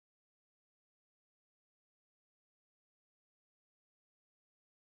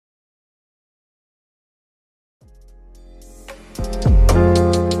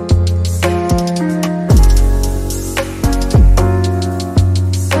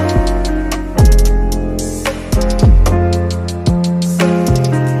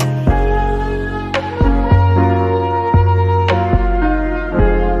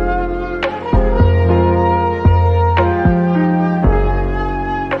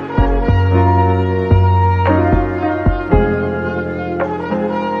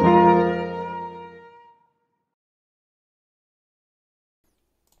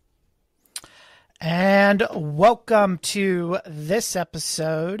And welcome to this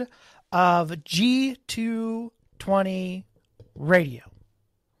episode of G220 Radio.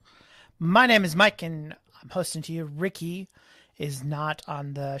 My name is Mike and I'm hosting to you. Ricky is not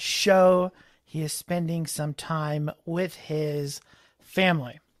on the show. He is spending some time with his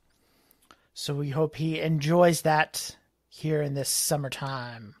family. So we hope he enjoys that here in this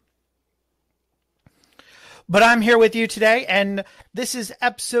summertime. But I'm here with you today, and this is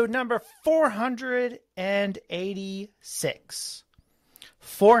episode number 486.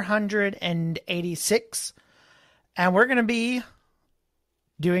 486. And we're going to be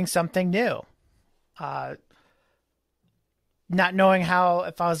doing something new. Not knowing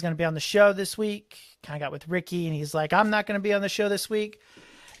if I was going to be on the show this week. Kind of got with Ricky, and he's like, I'm not going to be on the show this week.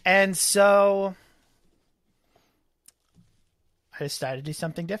 And so I decided to do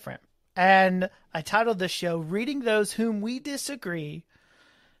something different. And I titled this show, Reading Those Whom We Disagree.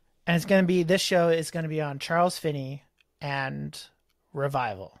 And this show is going to be on Charles Finney and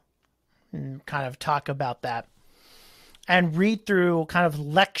revival. And kind of talk about that. And read through kind of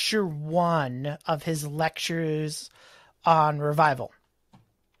lecture 1 of his lectures on revival.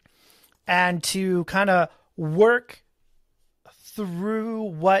 And to kind of work through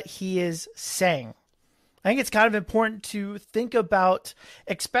what he is saying. I think it's kind of important to think about,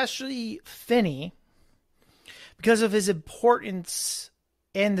 especially Finney, because of his importance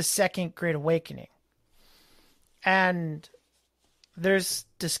in the Second Great Awakening. And there's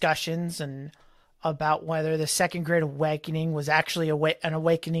discussions about whether the Second Great Awakening was actually an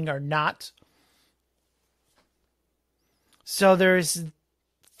awakening or not. So there's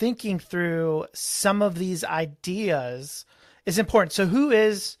thinking through some of these ideas is important. So who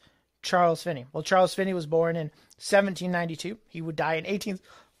is Charles Finney? Well, Charles Finney was born in 1792. He would die in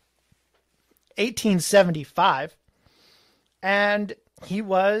 1875. And he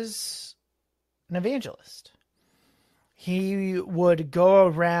was an evangelist. He would go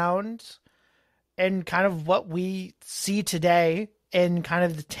around and kind of what we see today in kind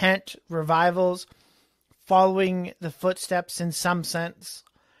of the tent revivals, following the footsteps in some sense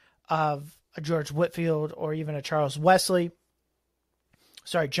of a George Whitefield or even a John Wesley.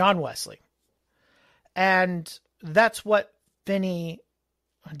 And that's what Finney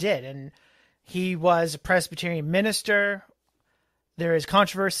did. And he was a Presbyterian minister. There is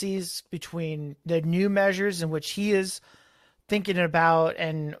controversies between the new measures in which he is thinking about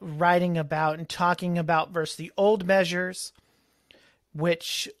and writing about and talking about versus the old measures,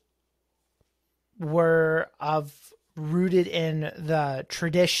 which were rooted in the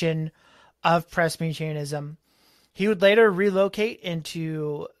tradition of Presbyterianism. He would later relocate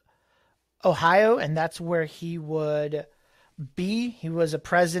into Ohio, and that's where he would be. He was a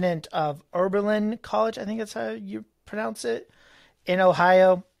president of Oberlin College, I think that's how you pronounce it, in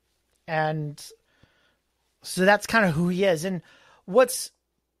Ohio. And so that's kind of who he is. And what's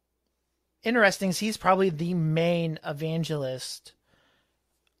interesting is he's probably the main evangelist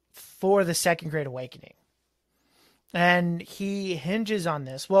for the Second Great Awakening. And he hinges on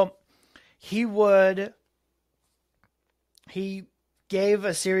this. Well, he gave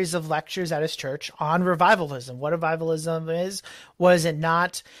a series of lectures at his church on revivalism. What revivalism is, was it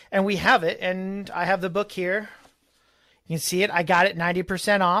not? And we have it, and I have the book here. You can see it. I got it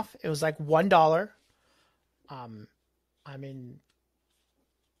 90% off. It was like $1. I mean,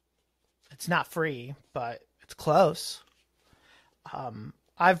 it's not free, but it's close.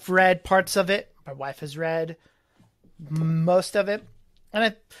 I've read parts of it. My wife has read most of it.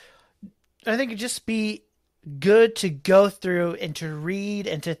 And I think it'd just be good to go through and to read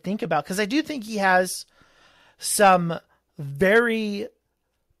and to think about, because I do think he has some very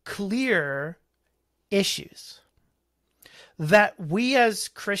clear issues that we as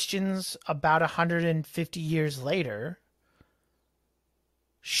Christians about 150 years later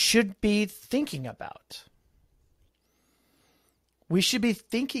should be thinking about. We should be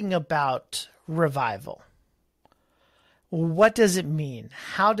thinking about revival. What does it mean?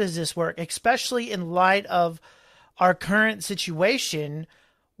 How does this work? Especially in light of our current situation,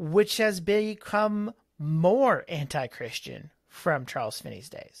 which has become more anti-Christian from Charles Finney's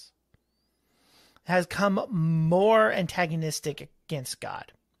days. Has come more antagonistic against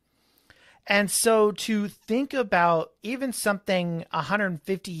God. And so to think about even something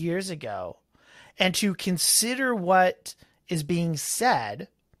 150 years ago and to consider what is being said,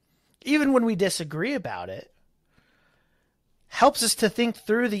 even when we disagree about it, helps us to think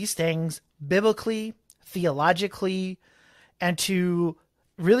through these things biblically, theologically, and to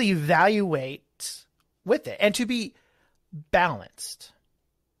really evaluate with it and to be balanced.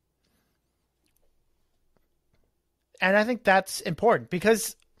 And I think that's important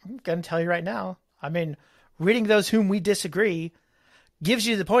because I'm going to tell you right now, I mean, reading those whom we disagree gives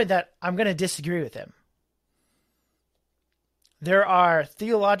you the point that I'm going to disagree with him. There are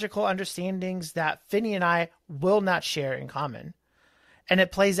theological understandings that Finney and I will not share in common, and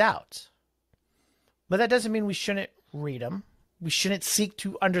it plays out. But that doesn't mean we shouldn't read him. We shouldn't seek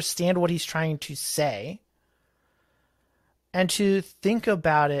to understand what he's trying to say, and to think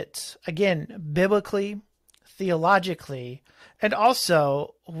about it, again, biblically, theologically, and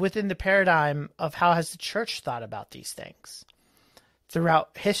also within the paradigm of how has the church thought about these things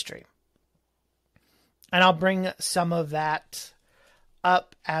throughout history. And I'll bring some of that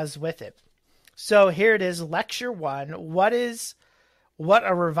up as with it. So here it is, lecture 1. What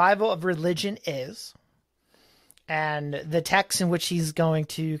a revival of religion is. And the text in which he's going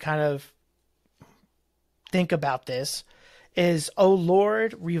to kind of think about this is, O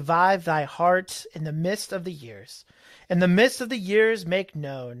Lord, revive thy heart in the midst of the years. In the midst of the years make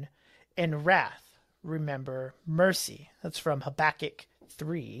known. In wrath remember mercy. That's from Habakkuk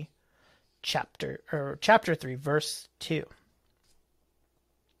 3, chapter 3, verse 2.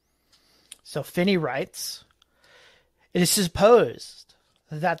 So Finney writes, it is supposed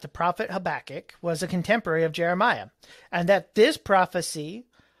that the prophet Habakkuk was a contemporary of Jeremiah, and that this prophecy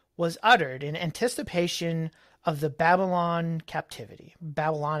was uttered in anticipation of the Babylonish captivity.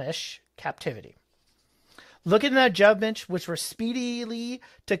 Looking at the judgment which were speedily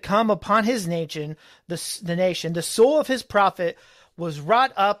to come upon his nation, the soul of his prophet was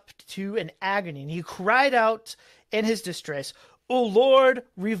wrought up to an agony, and he cried out in his distress, O Lord,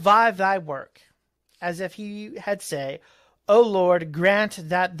 revive thy work. As if he had said, O Lord, grant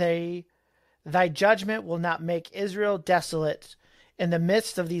that thy judgment will not make Israel desolate in the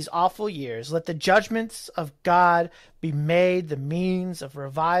midst of these awful years. Let the judgments of God be made the means of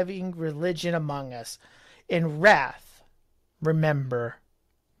reviving religion among us. In wrath, remember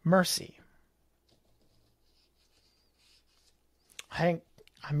mercy.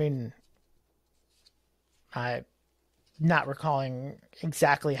 I'm not recalling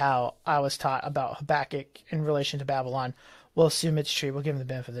exactly how I was taught about Habakkuk in relation to Babylon. We'll assume it's true. We'll give him the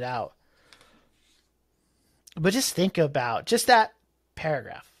benefit of the doubt. But just think about just that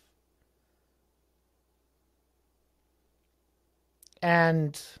paragraph.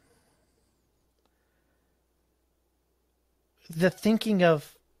 And the thinking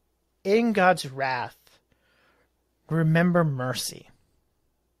of, in God's wrath, remember mercy.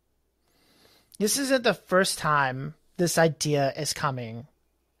 This isn't the first time this idea is coming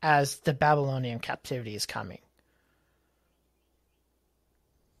as the Babylonian captivity is coming.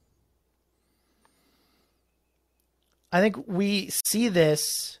 I think we see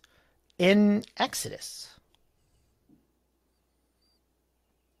this in Exodus.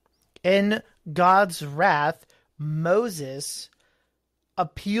 In God's wrath, Moses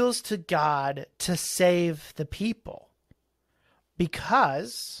appeals to God to save the people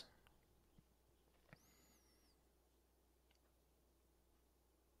because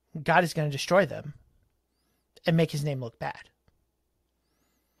God is going to destroy them and make his name look bad.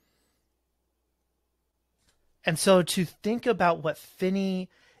 And so to think about what Finney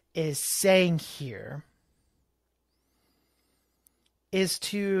is saying here is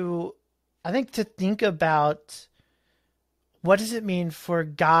to, I think, to think about what does it mean for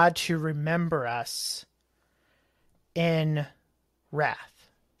God to remember us in wrath,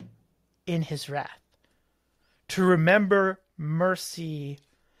 in his wrath, to remember mercy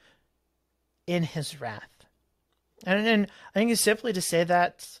in his wrath. And I think it's simply to say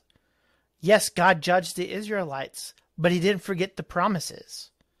that, yes, God judged the Israelites, but he didn't forget the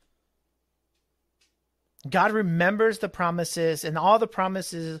promises. God remembers the promises, and all the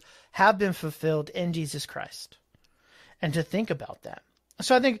promises have been fulfilled in Jesus Christ. And to think about that.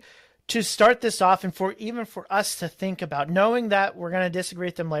 So I think to start this off, and even for us to think about, knowing that we're going to disagree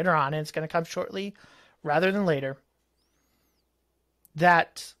with them later on, and it's going to come shortly rather than later,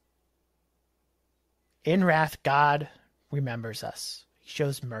 that in wrath, God remembers us. He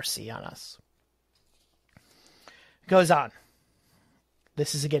shows mercy on us. It goes on.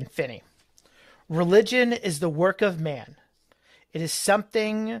 This is again Finney. Religion is the work of man. It is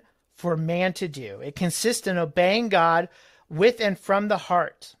something for man to do. It consists in obeying God with and from the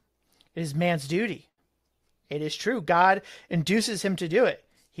heart. It is man's duty. It is true. God induces him to do it.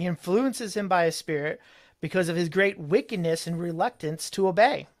 He influences him by his spirit because of his great wickedness and reluctance to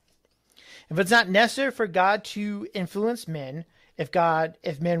obey. If it's not necessary for God to influence men,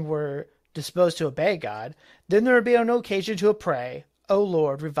 if men were disposed to obey God, then there would be no occasion to pray, O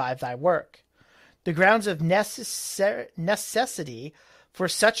Lord, revive thy work. The grounds of necessity for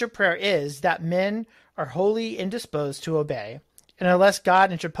such a prayer is that men are wholly indisposed to obey, and unless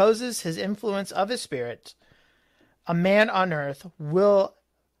God interposes his influence of his spirit, a man on earth will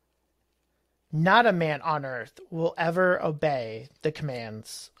not a man on earth will ever obey the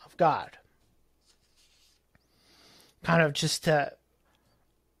commands of God. Kind of just to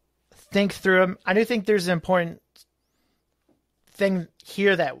think through them. I do think there's an important thing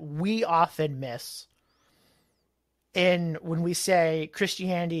here that we often miss in when we say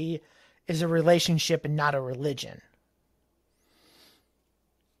Christianity is a relationship and not a religion.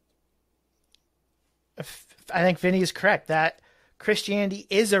 I think Vinny is correct that Christianity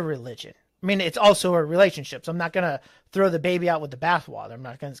is a religion. I mean, it's also a relationship, so I'm not going to throw the baby out with the bathwater. I'm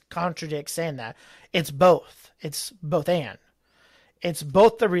not going to contradict saying that. It's both. It's both and. It's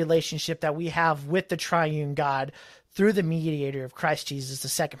both the relationship that we have with the triune God through the mediator of Christ Jesus, the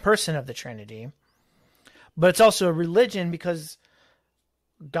second person of the Trinity. But it's also a religion because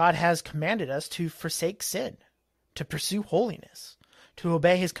God has commanded us to forsake sin, to pursue holiness, to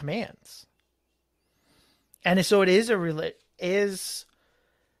obey his commands. And so it is a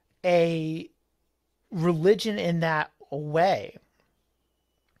religion in that way.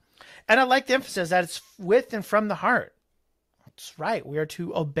 And I like to emphasize that it's with and from the heart. That's right. We are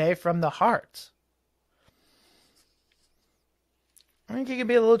to obey from the heart. I think he can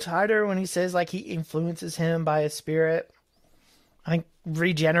be a little tighter when he says like he influences him by his spirit. I think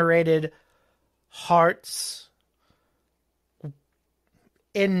regenerated hearts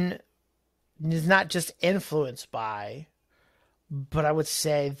is not just influenced by, but I would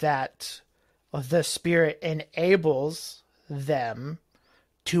say that the Spirit enables them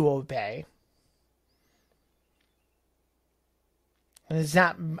to obey. And it's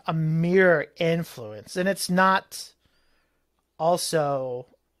not a mere influence. And it's not also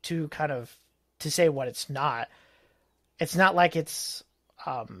to say what it's not. It's not like it's,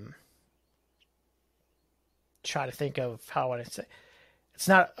 try to think of how I want to say. It's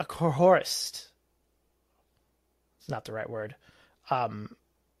not a coerced. It's not the right word.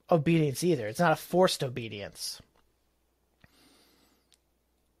 Obedience either. It's not a forced obedience.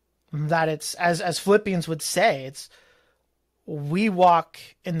 That it's, as Philippians would say, it's we walk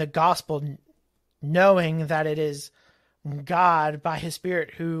in the gospel knowing that it is God by his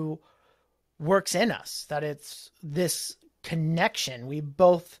Spirit who works in us, that it's this connection. We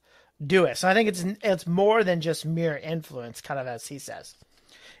both do it. So I think it's more than just mere influence, kind of as he says.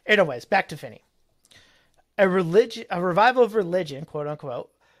 Anyways, back to Finney. A revival of religion, quote unquote,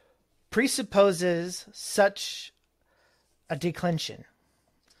 presupposes such a declension.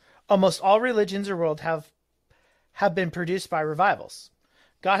 Almost all religions in the world have been produced by revivals.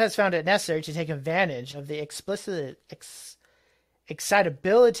 God has found it necessary to take advantage of the explicit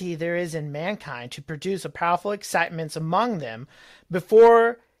excitability there is in mankind to produce a powerful excitement among them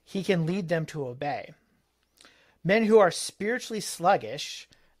before he can lead them to obey. Men who are spiritually sluggish,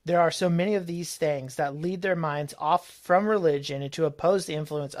 there are so many of these things that lead their minds off from religion and to oppose the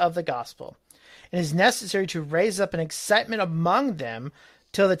influence of the gospel. It is necessary to raise up an excitement among them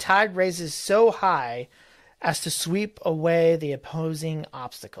till the tide raises so high as to sweep away the opposing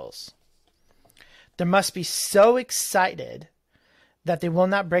obstacles. They must be so excited that they will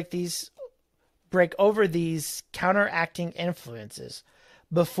not break over these counteracting influences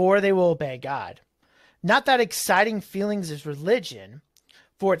before they will obey God. Not that exciting feelings is religion,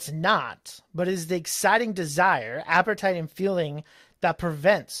 for it's not, but it is the exciting desire, appetite, and feeling that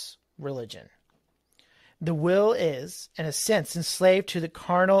prevents religion. The will is, in a sense, enslaved to the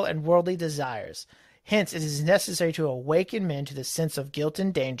carnal and worldly desires. Hence, it is necessary to awaken men to the sense of guilt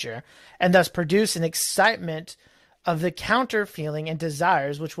and danger, and thus produce an excitement of the counter feeling and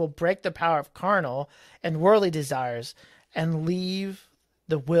desires which will break the power of carnal and worldly desires and leave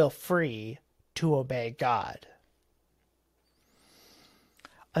the will free to obey God.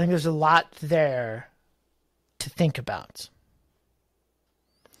 I think there's a lot there to think about.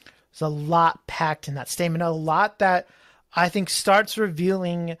 There's a lot packed in that statement, a lot that I think starts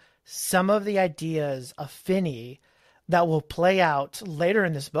revealing some of the ideas of Finney that will play out later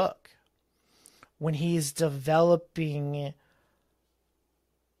in this book when he's developing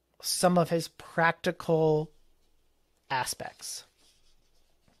some of his practical aspects.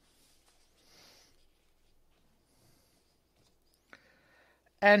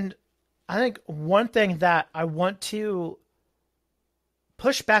 And I think one thing that I want to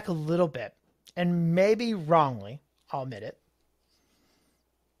push back a little bit, and maybe wrongly, I'll admit it,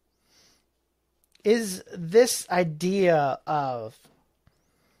 is this idea of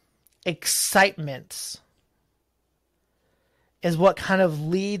excitement is what kind of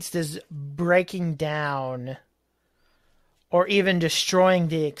leads this breaking down or even destroying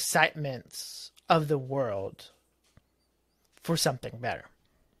the excitements of the world for something better.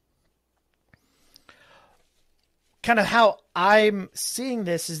 kind of how I'm seeing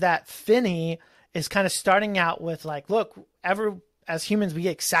this is that Finney is kind of starting out with like, look, as humans, we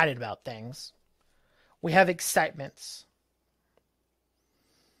get excited about things. We have excitements.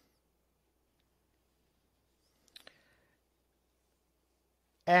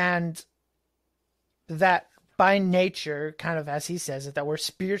 And that by nature, kind of as he says it, that we're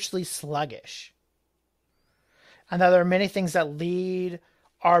spiritually sluggish. And that there are many things that lead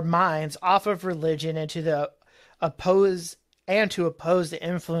our minds off of religion and to oppose the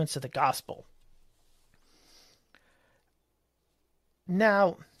influence of the gospel.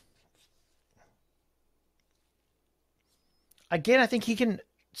 Now, again, I think he can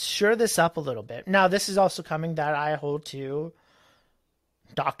shore this up a little bit. Now, this is also coming that I hold to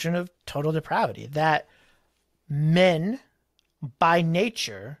doctrine of total depravity, that men by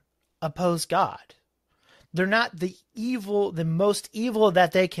nature oppose God. They're not the most evil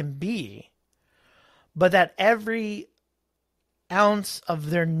that they can be, but that every ounce of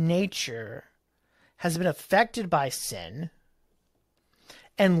their nature has been affected by sin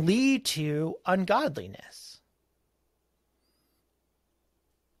and lead to ungodliness.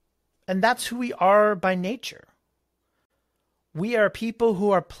 And that's who we are by nature. We are people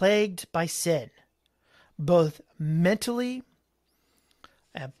who are plagued by sin, both mentally,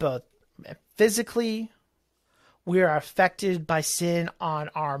 both physically. We are affected by sin on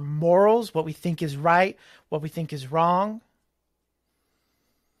our morals, what we think is right, what we think is wrong,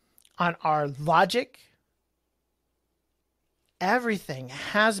 on our logic. Everything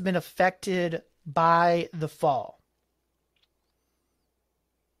has been affected by the fall.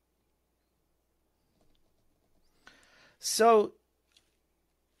 So,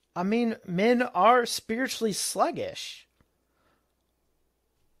 I mean, men are spiritually sluggish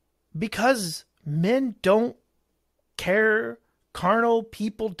because men don't care. Carnal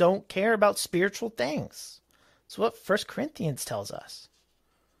people don't care about spiritual things. That's what 1 Corinthians tells us.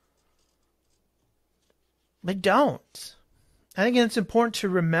 They don't. I think it's important to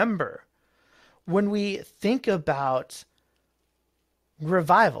remember when we think about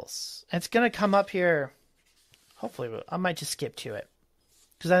revivals. It's going to come up here. Hopefully, I might just skip to it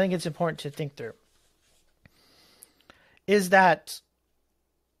because I think it's important to think through. Is that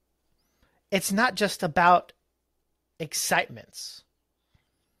it's not just about excitements.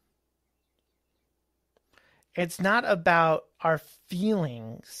 It's not about our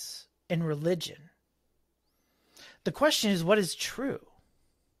feelings in religion. The question is, what is true?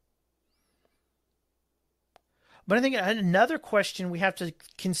 But I think another question we have to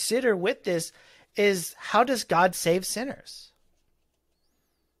consider with this is, how does God save sinners?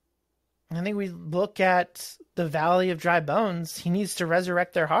 I think we look at the valley of dry bones. He needs to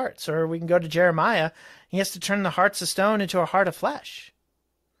resurrect their hearts. Or we can go to Jeremiah. He has to turn the hearts of stone into a heart of flesh.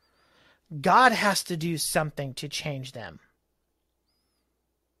 God has to do something to change them.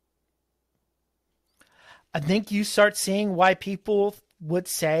 I think you start seeing why people would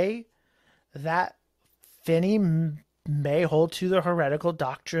say that Finney may hold to the heretical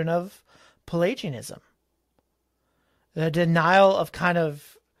doctrine of Pelagianism. The denial of kind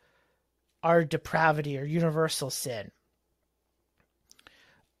of our depravity or universal sin.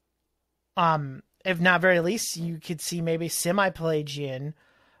 If not very least, you could see maybe semi-Pelagian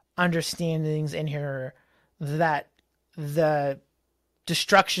understandings in here that the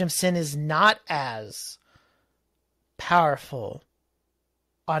destruction of sin is not as powerful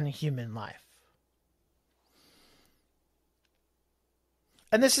on human life.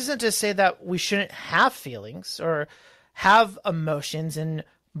 And this isn't to say that we shouldn't have feelings or have emotions and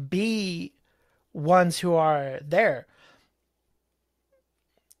be ones who are there.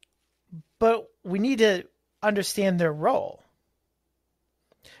 But we need to understand their role.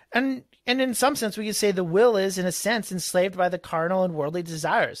 And in some sense, we could say the will is, in a sense, enslaved by the carnal and worldly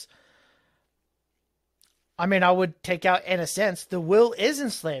desires. I mean, I would take out, in a sense, the will is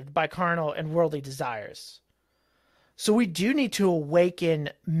enslaved by carnal and worldly desires. So we do need to awaken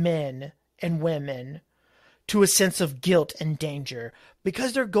men and women to a sense of guilt and danger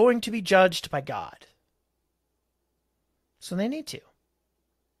because they're going to be judged by God. So they need to.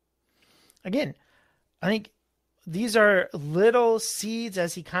 Again, I think these are little seeds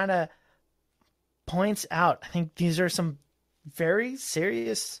as he kind of points out. I think these are some very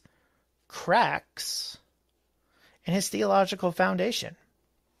serious cracks in his theological foundation.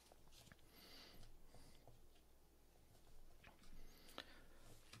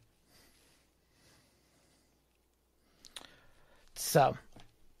 So,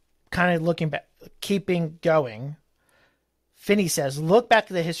 kind of looking back, keeping going, Finney says, look back at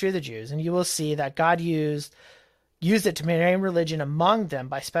the history of the Jews, and you will see that God used it to maintain religion among them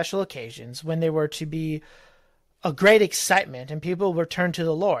by special occasions when they were to be a great excitement, and people would turn to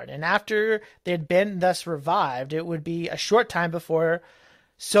the Lord. And after they had been thus revived, it would be a short time before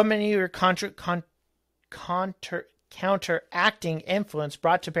so many were counteracting influence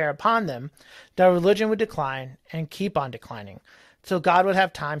brought to bear upon them that religion would decline and keep on declining. So God would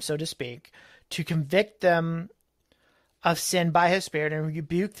have time, so to speak, to convict them of sin by his Spirit and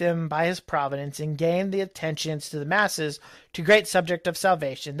rebuke them by his providence and gain the attentions to the masses to great subject of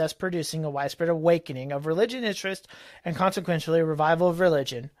salvation, thus producing a widespread awakening of religion interest and consequently a revival of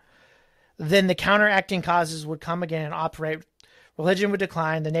religion. Then the counteracting causes would come again and operate. Religion would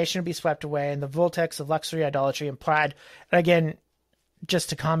decline, the nation would be swept away, and the vortex of luxury, idolatry, and pride. And again, just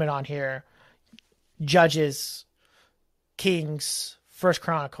to comment on here, Judges, Kings, First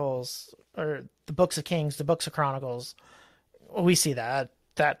Chronicles, or the books of Kings, the books of Chronicles, we see that.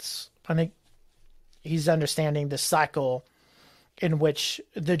 I think he's understanding the cycle in which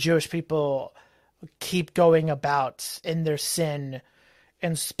the Jewish people keep going about in their sin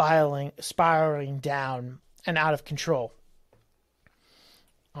and spiraling down and out of control.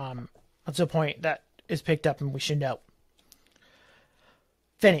 That's a point that is picked up and we should know.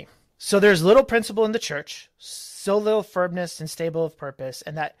 Finney. So there's little principle in the church, so little firmness and stable of purpose,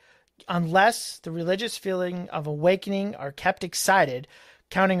 and that unless the religious feeling of awakening are kept excited,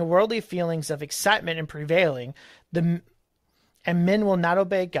 counting worldly feelings of excitement and prevailing, and men will not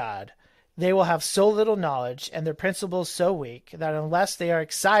obey God, they will have so little knowledge and their principles so weak that unless they are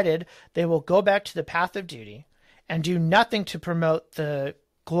excited, they will go back to the path of duty and do nothing to promote the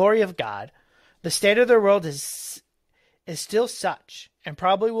glory of God. The state of the world is still such, and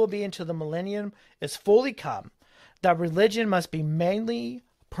probably will be until the millennium is fully come, that religion must be mainly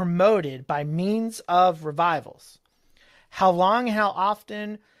promoted by means of revivals. How long and how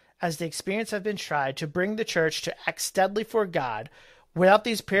often as the experience have been tried to bring the church to act steadily for God without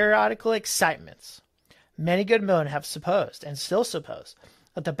these periodical excitements. Many good men have supposed, and still suppose,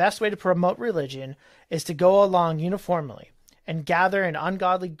 that the best way to promote religion is to go along uniformly and gather in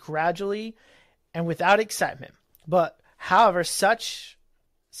ungodly gradually and without excitement. But however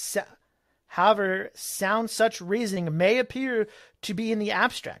sound such reasoning may appear to be in the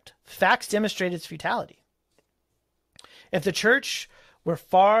abstract, facts demonstrate its futility. If the church were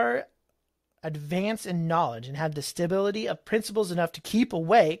far advanced in knowledge and had the stability of principles enough to keep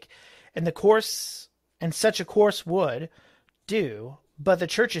awake, and such a course would do, but the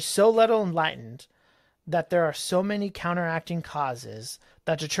church is so little enlightened that there are so many counteracting causes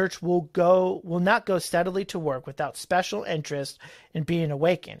that the church will not go steadily to work without special interest in being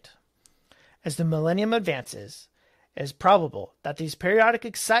awakened. As the millennium advances, it is probable that these periodic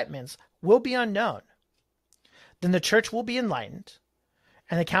excitements will be unknown. Then the church will be enlightened,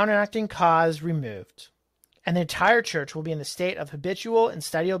 and the counteracting cause removed, and the entire church will be in the state of habitual and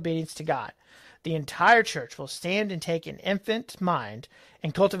steady obedience to God. The entire church will stand and take an infant mind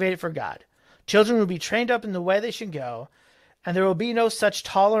and cultivate it for God. Children will be trained up in the way they should go, and there will be no such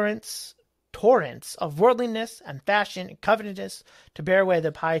torrents of worldliness and fashion and covetousness to bear away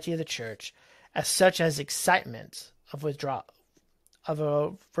the piety of the church, as such as excitement of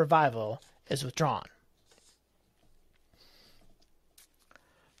a revival is withdrawn.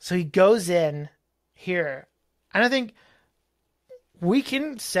 So he goes in here, and I think we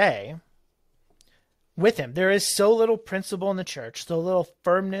can say with him, there is so little principle in the church, so little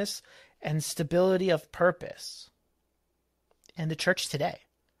firmness and stability of purpose in the church today.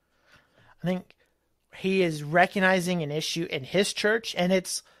 I think he is recognizing an issue in his church, and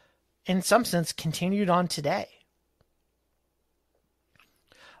it's, in some sense, continued on today.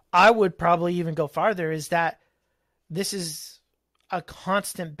 I would probably even go farther, is that this is a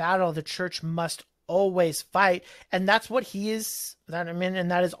constant battle the church must always fight, and that's what he is,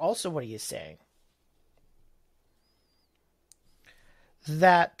 and that is also what he is saying.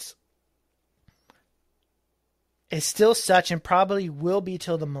 That is still such, and probably will be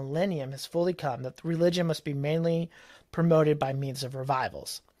till the millennium has fully come, that the religion must be mainly promoted by means of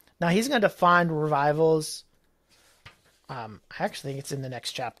revivals. Now he's going to define revivals. I actually think it's in the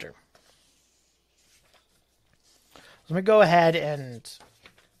next chapter. So I'm going to go ahead and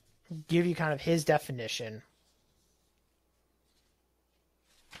give you kind of his definition.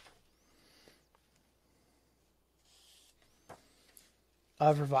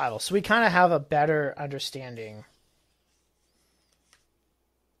 Of revival. So we kind of have a better understanding.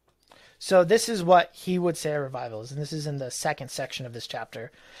 So this is what he would say a revival is, and this is in the second section of this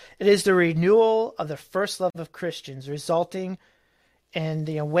chapter. It is the renewal of the first love of Christians, resulting in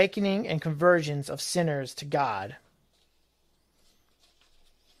the awakening and conversions of sinners to God.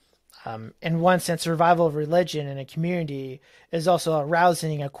 In one sense, the revival of religion in a community is also a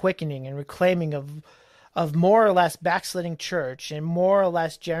rousing, a quickening, and reclaiming of of more or less backsliding church and more or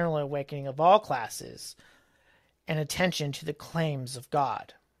less general awakening of all classes and attention to the claims of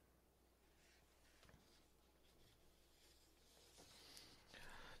God.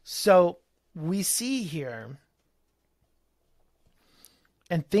 So we see here,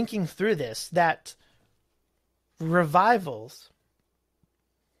 and thinking through this, that revivals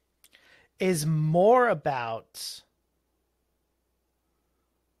is more about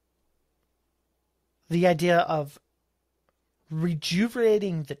the idea of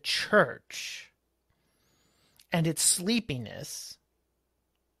rejuvenating the church and its sleepiness,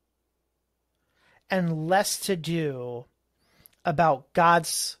 and less to do about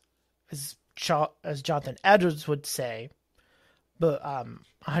God's, as Jonathan Edwards would say, but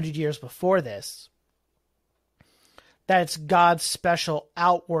 100 years before this, that it's God's special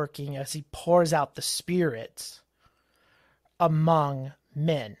outworking as he pours out the Spirit among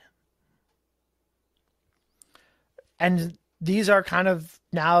men. And these are kind of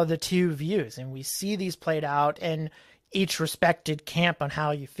now the two views, and we see these played out in each respected camp on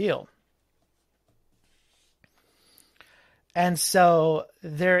how you feel. And so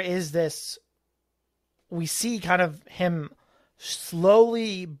there is this, we see kind of him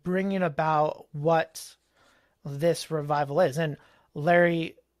slowly bringing about what this revival is. And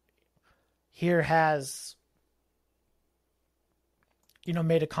Larry here has,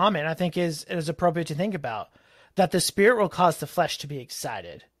 made a comment I think is appropriate to think about, that the Spirit will cause the flesh to be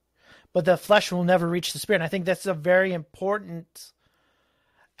excited, but the flesh will never reach the Spirit. And I think that's a very important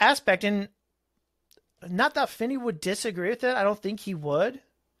aspect. And not that Finney would disagree with it. I don't think he would.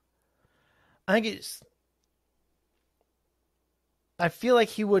 I feel like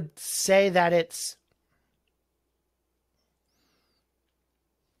he would say that it's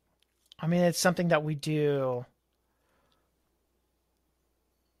something that we do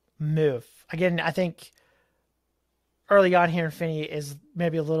move. Again, I think early on here in Finney is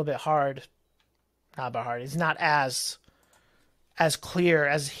maybe a little bit hard. Not but hard. It's not as clear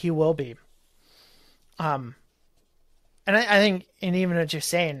as he will be. And I think, and even what you're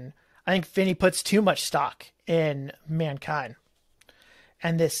saying, I think Finney puts too much stock in mankind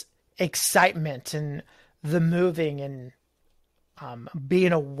and this excitement and the moving and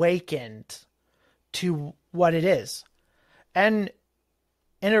being awakened to what it is. And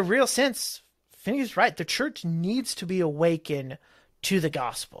in a real sense, Finney's right. The church needs to be awakened to the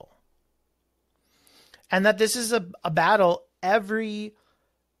gospel. And that this is a battle every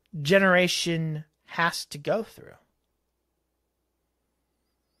generation has to go through.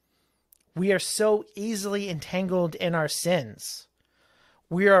 We are so easily entangled in our sins.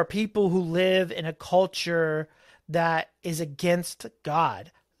 We are people who live in a culture that is against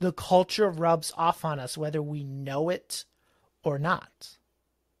God. The culture rubs off on us whether we know it or not.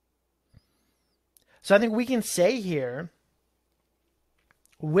 So I think we can say here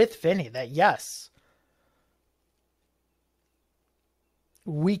with Finney that yes,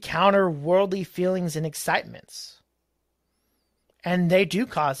 we counter worldly feelings and excitements, and they do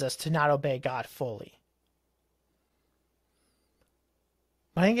cause us to not obey God fully.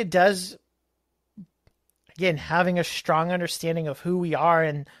 I think it does, again, having a strong understanding of who we are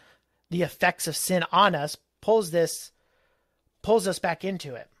and the effects of sin on us pulls us back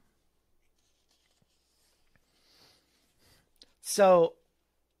into it. So,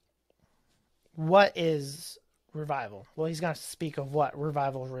 what is revival? Well, he's going to speak of what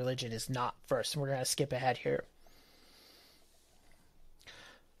revival religion is not first, and we're going to skip ahead here.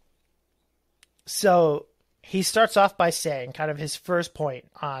 So, he starts off by saying, kind of his first point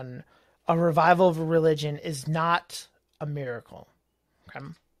on a revival of a religion is not a miracle. Okay?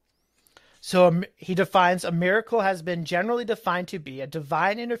 So, he defines a miracle has been generally defined to be a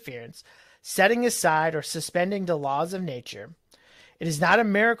divine interference, setting aside or suspending the laws of nature. It is not a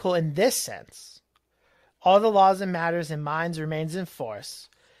miracle in this sense. All the laws and matters and minds remains in force,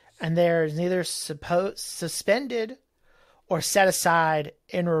 and they are neither suspended or set aside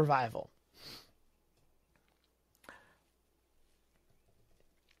in revival.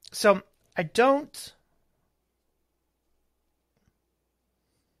 So I don't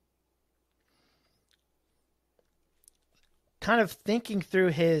kind of thinking through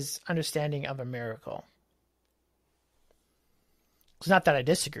his understanding of a miracle. It's not that I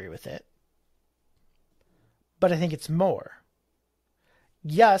disagree with it, but I think it's more.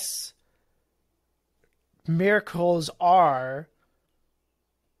 Yes, miracles are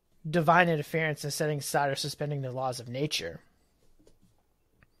divine interference in setting aside or suspending the laws of nature.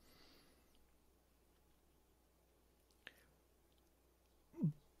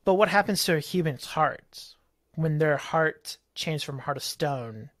 But what happens to a human's heart when their heart changed from a heart of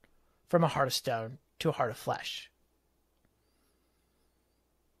stone to a heart of flesh.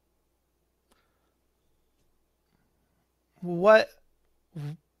 What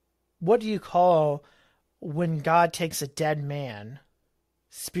do you call when God takes a dead man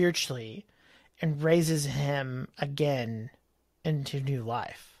spiritually and raises him again into new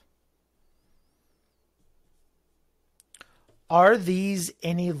life? Are these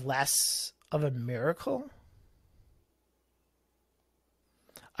any less of a miracle?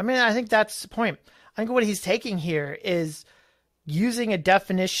 I mean, I think that's the point. I think what he's taking here is using a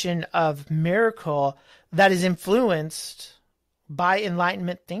definition of miracle that is influenced by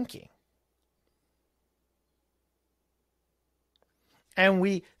Enlightenment thinking. And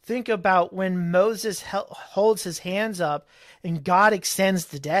we think about when Moses holds his hands up and God extends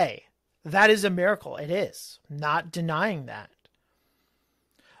the day. That is a miracle. It is. Not denying that.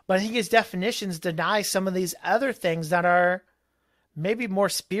 But I think his definitions deny some of these other things that are maybe more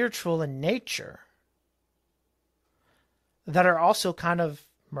spiritual in nature, that are also kind of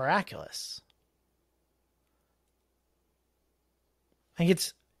miraculous. I think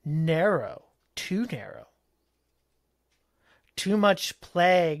it's narrow, too much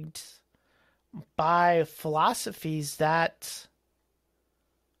plagued by philosophies that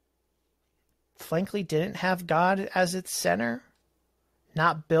frankly didn't have God as its center,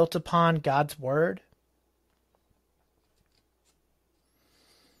 not built upon God's word.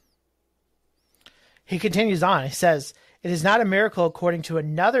 He continues on. He says, it is not a miracle according to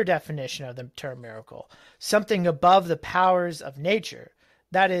another definition of the term miracle, something above the powers of nature.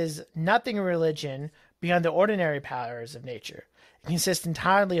 That is, nothing in religion beyond the ordinary powers of nature. It consists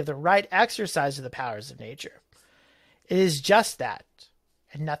entirely of the right exercise of the powers of nature. It is just that,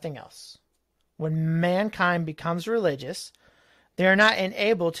 and nothing else. When mankind becomes religious, they are not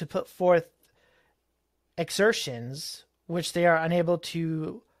enabled to put forth exertions which they are unable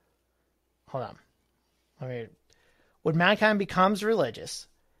to... Hold on. When mankind becomes religious,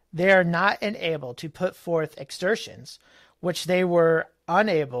 they are not enabled to put forth exertions which they were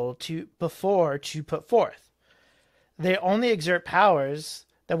unable to before to put forth. They only exert powers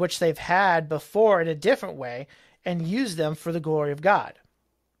that which they've had before in a different way and use them for the glory of God.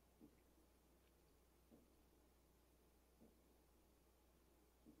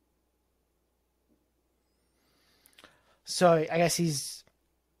 So I guess he's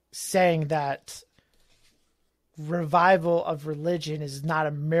saying that revival of religion is not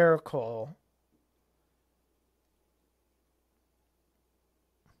a miracle.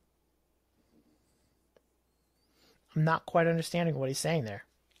 I'm not quite understanding what he's saying there.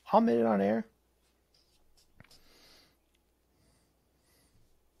 I'll admit it on air.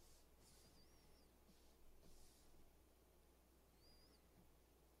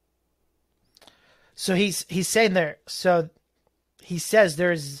 So he's saying there. So he says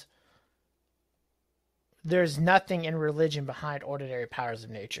there's nothing in religion behind ordinary powers of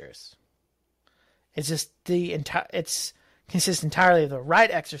nature. It's just it's consists entirely of the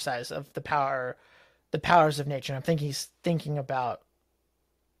right exercise of the powers of nature. And I'm thinking he's thinking about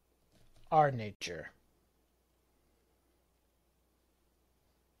our nature.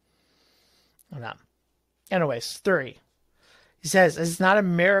 No. Anyways, 3. He says it's not a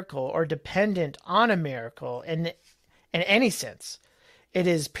miracle or dependent on a miracle in any sense. It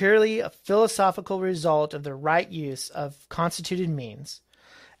is purely a philosophical result of the right use of constituted means,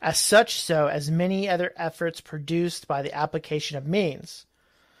 as such so as many other efforts produced by the application of means.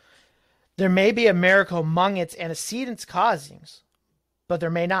 There may be a miracle among its antecedents causings, but there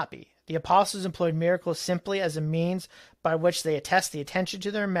may not be. The apostles employed miracles simply as a means by which they attest the attention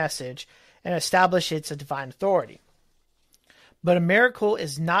to their message and establish its divine authority. But a miracle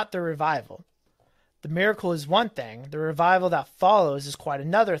is not the revival. The miracle is one thing. The revival that follows is quite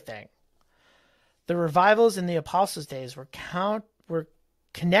another thing. The revivals in the apostles' days were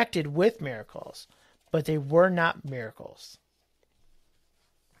connected with miracles, but they were not miracles.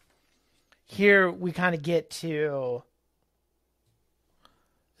 Here we kind of get to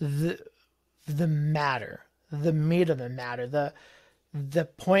the matter, the meat of the matter, the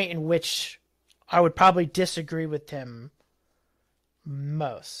point in which I would probably disagree with him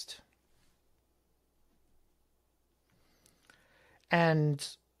most. And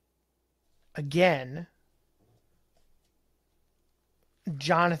again,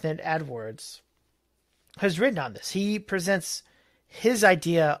 Jonathan Edwards has written on this. He presents his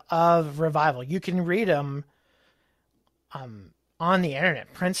idea of revival. You can read him on the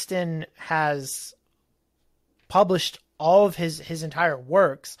internet. Princeton has published all of his entire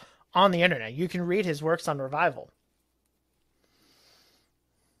works on the internet. You can read his works on revival.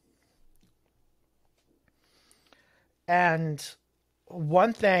 And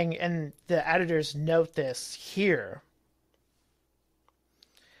one thing, and the editors note this here,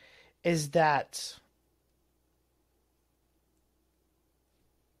 is that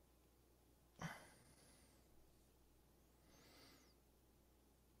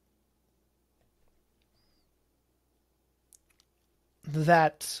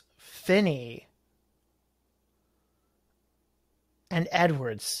Finney and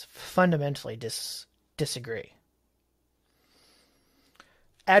Edwards fundamentally disagree.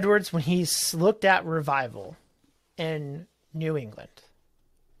 Edwards, when he looked at revival in New England,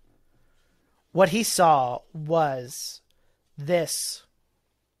 what he saw was this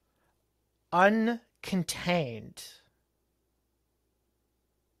uncontained,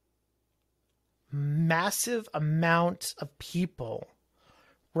 massive amount of people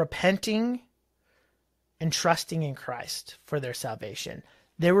repenting and trusting in Christ for their salvation.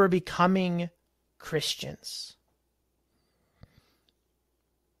 They were becoming Christians.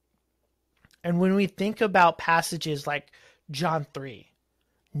 And when we think about passages like John 3,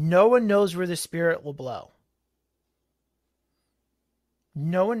 no one knows where the Spirit will blow.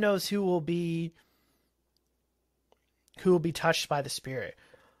 No one knows who will be touched by the Spirit.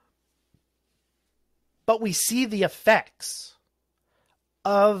 But we see the effects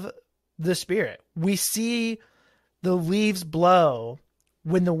of the Spirit. We see the leaves blow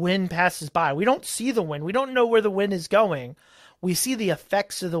when the wind passes by. We don't see the wind. We don't know where the wind is going. We see the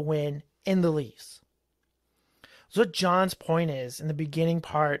effects of the wind in the leaves. So what John's point is in the beginning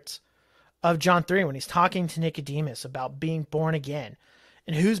part of John 3, when he's talking to Nicodemus about being born again.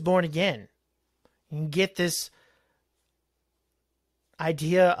 And who's born again? You can get this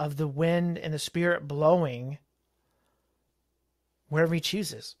idea of the wind and the Spirit blowing wherever he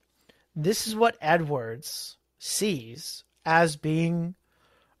chooses. This is what Edwards sees as being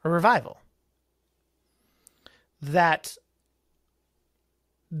a revival. That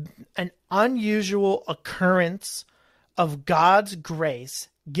an unusual occurrence of God's grace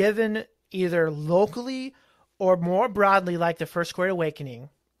given either locally or more broadly, like the First Great Awakening,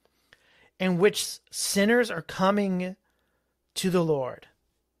 in which sinners are coming to the Lord.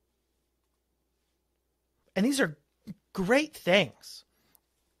 And these are great things.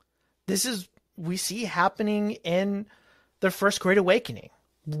 This is we see happening in the First Great Awakening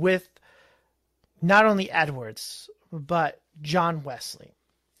with not only Edwards, but John Wesley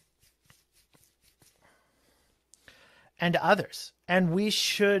and others. And we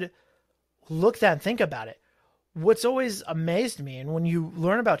should look at that and think about it. What's always amazed me, and when you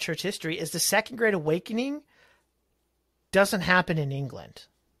learn about church history, is the Second Great Awakening doesn't happen in England.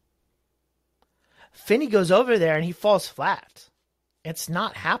 Finney goes over there and he falls flat. It's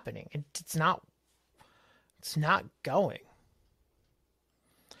not happening. It's not going.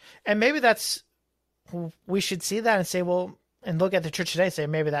 And maybe we should see that and say, well, and look at the church today and say,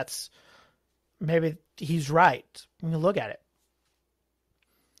 maybe he's right when you look at it.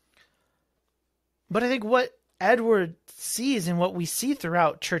 But I think what Edward sees and what we see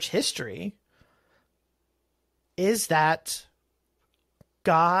throughout church history is that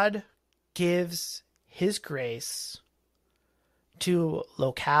God gives his grace to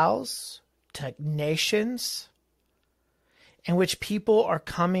locales, to nations, in which people are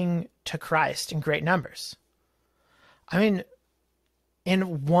coming to Christ in great numbers. I mean,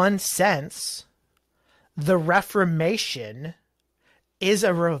 in one sense, the Reformation is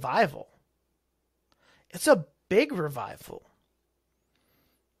a revival. It's a big revival,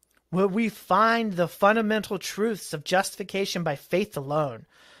 where we find the fundamental truths of justification by faith alone.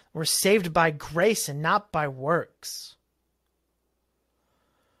 We're saved by grace and not by works.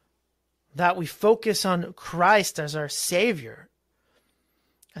 That we focus on Christ as our Savior.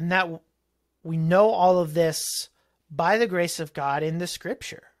 And that we know all of this by the grace of God in the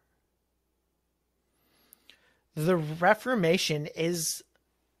Scripture. The Reformation is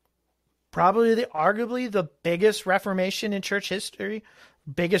probably arguably the biggest Reformation in church history,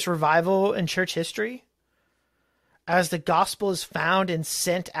 biggest revival in church history, as the gospel is found and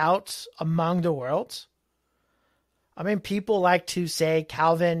sent out among the world. I mean, people like to say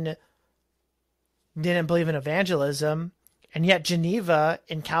Calvin didn't believe in evangelism, and yet Geneva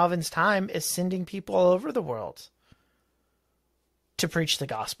in Calvin's time is sending people all over the world to preach the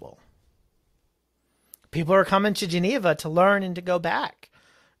gospel. People are coming to Geneva to learn and to go back.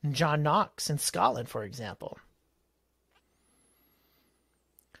 John Knox in Scotland, for example.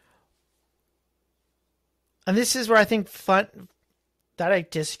 And this is where I think that I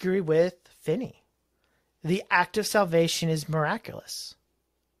disagree with Finney. The act of salvation is miraculous.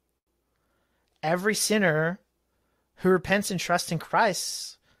 Every sinner who repents and trusts in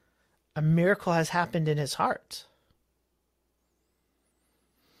Christ, a miracle has happened in his heart.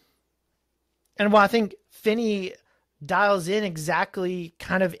 And while I think Finney dials in exactly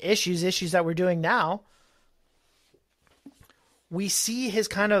kind of issues that we're doing now, we see his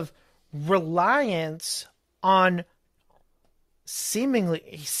kind of reliance on seemingly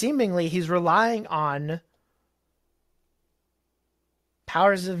he's relying on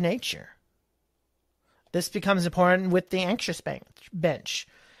powers of nature. This becomes important with the anxious bench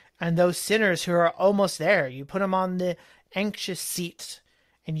and those sinners who are almost there. You put them on the anxious seat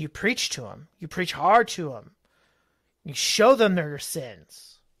and you preach to them. You preach hard to them. You show them their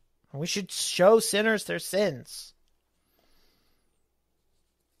sins. We should show sinners their sins.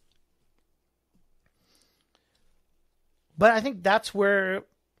 But I think that's where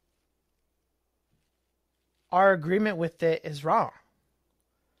our agreement with it is wrong.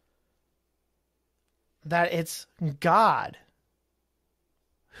 That it's God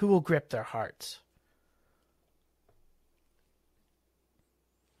who will grip their hearts.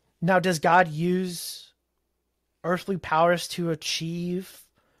 Now, does God use earthly powers to achieve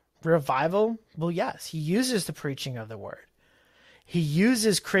revival? Well, yes. He uses the preaching of the word. He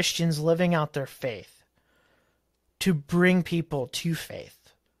uses Christians living out their faith to bring people to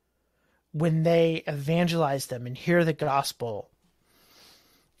faith when they evangelize them and hear the gospel.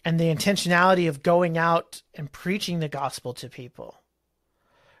 And the intentionality of going out and preaching the gospel to people.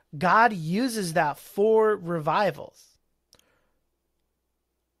 God uses that for revivals.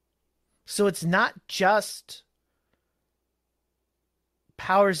 So it's not just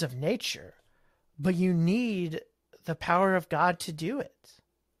powers of nature, but you need the power of God to do it.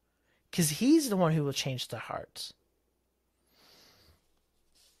 Because he's the one who will change the hearts.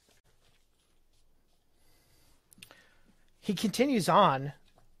 He continues on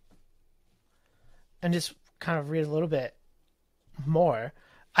and just kind of read a little bit more.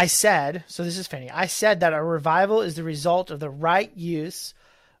 I said, so this is Finney, I said that a revival is the result of the right use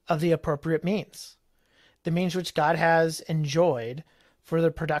of the appropriate means, the means which God has enjoyed for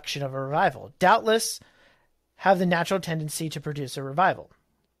the production of a revival. Doubtless have the natural tendency to produce a revival.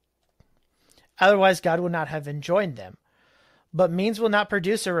 Otherwise, God would not have enjoined them. But means will not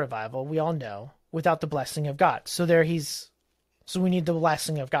produce a revival, we all know, without the blessing of God. So we need the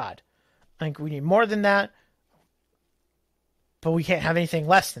blessing of God. I think we need more than that, but we can't have anything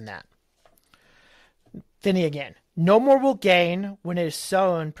less than that. Finney again. No more will gain when it is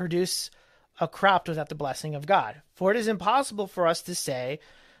sown produce a crop without the blessing of God. For it is impossible for us to say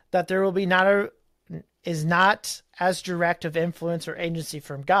that there will be is not as direct of influence or agency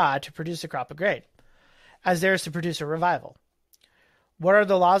from God to produce a crop of grain, as there is to produce a revival. What are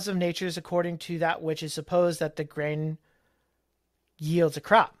the laws of nature according to that which is supposed that the grain yields a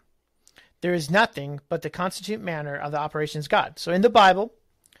crop? There is nothing but the constitute manner of the operations of God. So in the Bible,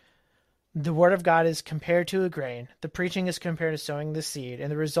 the word of God is compared to a grain. The preaching is compared to sowing the seed,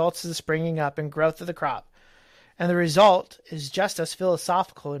 and the results is the springing up and growth of the crop. And the result is just as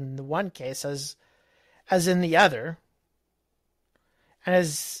philosophical in the one case as in the other, and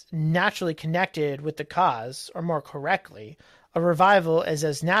is naturally connected with the cause, or more correctly, a revival is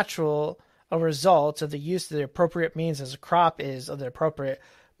as natural a result of the use of the appropriate means as a crop is of the appropriate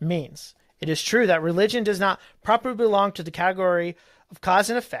means. It is true that religion does not properly belong to the category of cause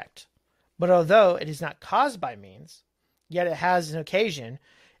and effect, but although it is not caused by means, yet it has an occasion.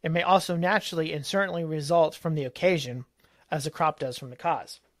 It may also naturally and certainly result from the occasion, as the crop does from the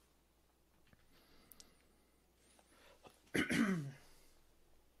cause.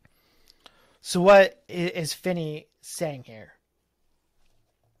 So what is Finney saying here?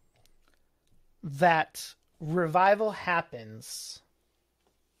 That revival happens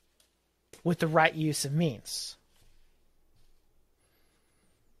with the right use of means.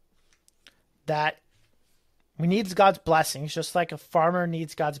 That we need God's blessings, just like a farmer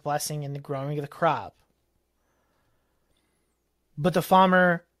needs God's blessing in the growing of the crop. But the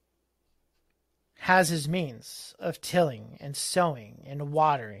farmer has his means of tilling and sowing and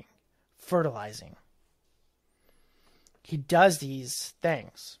watering, fertilizing. He does these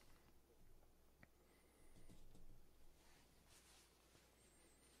things.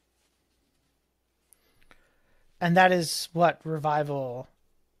 And that is what revival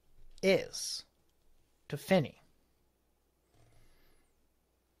is to Finney.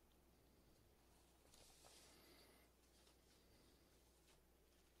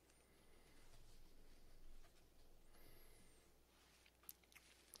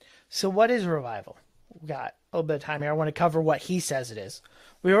 So what is revival? We've got a little bit of time here. I want to cover what he says it is.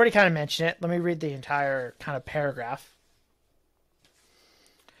 We already kind of mentioned it. Let me read the entire kind of paragraph.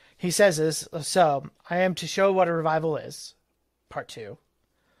 He says this, so I am to show what a revival is, part 2.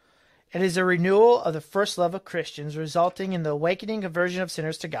 It is a renewal of the first love of Christians, resulting in the awakening conversion of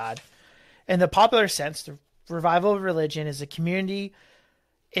sinners to God. In the popular sense, the revival of religion is a community,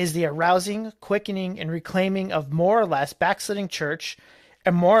 is the arousing, quickening, and reclaiming of more or less backsliding church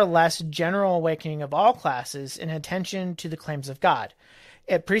and more or less general awakening of all classes in attention to the claims of God.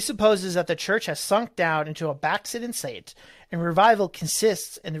 It presupposes that the church has sunk down into a backslidden state, and revival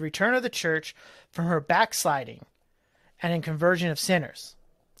consists in the return of the church from her backsliding and in conversion of sinners.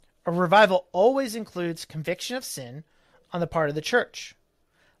 A revival always includes conviction of sin on the part of the church.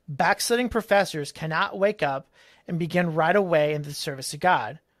 Backsliding professors cannot wake up and begin right away in the service of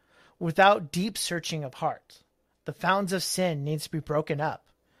God without deep searching of heart. The fountains of sin needs to be broken up.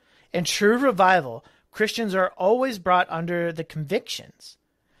 In true revival, Christians are always brought under the convictions.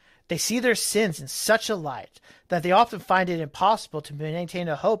 They see their sins in such a light that they often find it impossible to maintain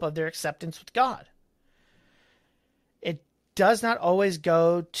a hope of their acceptance with God. It does not always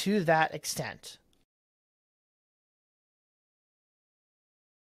go to that extent.